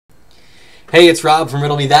Hey, it's Rob from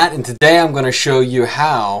Riddle Me That, and today I'm going to show you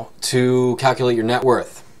how to calculate your net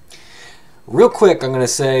worth. Real quick, I'm going to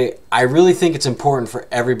say I really think it's important for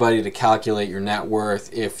everybody to calculate your net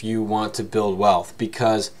worth if you want to build wealth,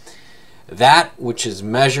 because that which is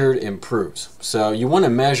measured improves. So you want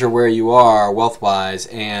to measure where you are wealth-wise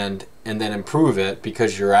and then improve it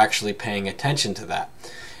because you're actually paying attention to that.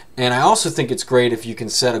 And I also think it's great if you can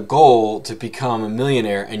set a goal to become a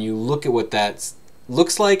millionaire and you look at what that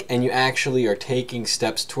looks like and you actually are taking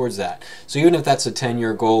steps towards that. So even if that's a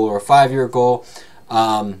 10-year goal or a 5-year goal,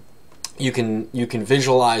 you can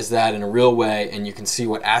visualize that in a real way, and you can see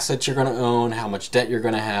what assets you're going to own, how much debt you're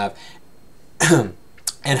going to have, and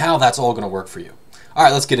how that's all going to work for you. All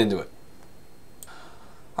right, let's get into it.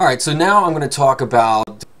 All right, so now I'm going to talk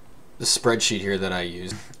about the spreadsheet here that I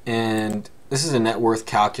use, and this is a net worth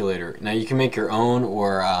calculator. Now you can make your own,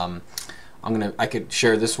 or I could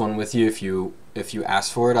share this one with you if you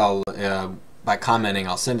ask for it. By commenting,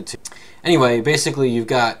 I'll send it to you. Anyway, basically you've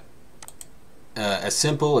got a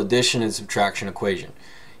simple addition and subtraction equation.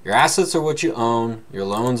 Your assets are what you own, your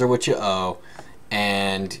loans are what you owe,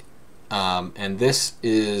 and this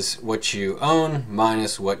is what you own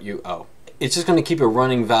minus what you owe. It's just going to keep a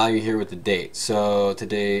running value here with the date. So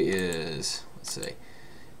today is, let's say,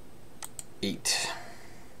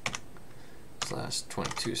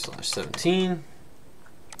 8/22/17,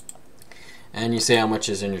 and you say how much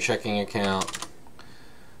is in your checking account,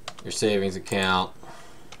 your savings account,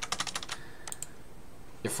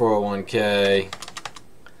 your 401k,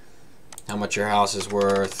 how much your house is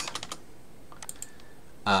worth,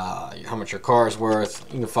 how much your car is worth.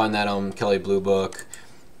 You can find that on Kelley Blue Book.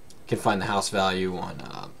 You can find the house value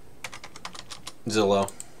on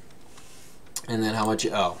Zillow, and then how much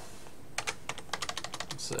you owe.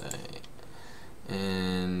 Say,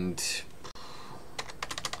 and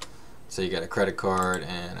so you got a credit card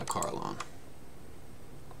and a car loan.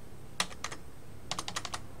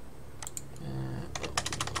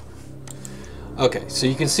 Okay, so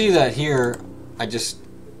you can see that here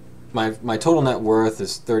my total net worth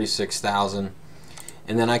is $36,000,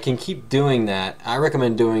 and then I can keep doing that. I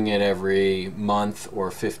recommend doing it every month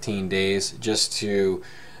or 15 days just to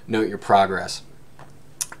note your progress.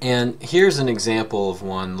 And here's an example of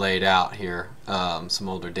one laid out here, some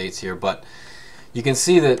older dates here, but you can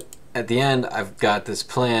see that at the end I've got this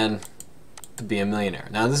plan to be a millionaire.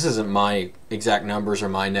 Now this isn't my exact numbers or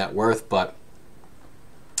my net worth, but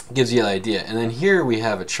it gives you the idea. And then here we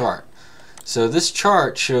have a chart. So this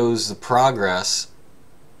chart shows the progress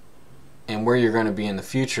and where you're going to be in the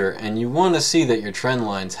future, and you want to see that your trend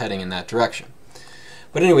line's heading in that direction.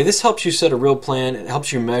 But anyway, this helps you set a real plan. It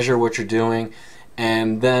helps you measure what you're doing.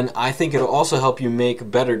 And then I think it'll also help you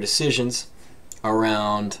make better decisions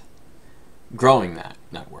around growing that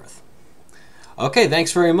net worth. Okay,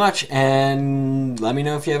 thanks very much, and let me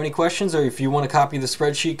know if you have any questions, or if you want to copy the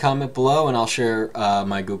spreadsheet, comment below and I'll share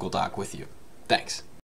my Google Doc with you. Thanks.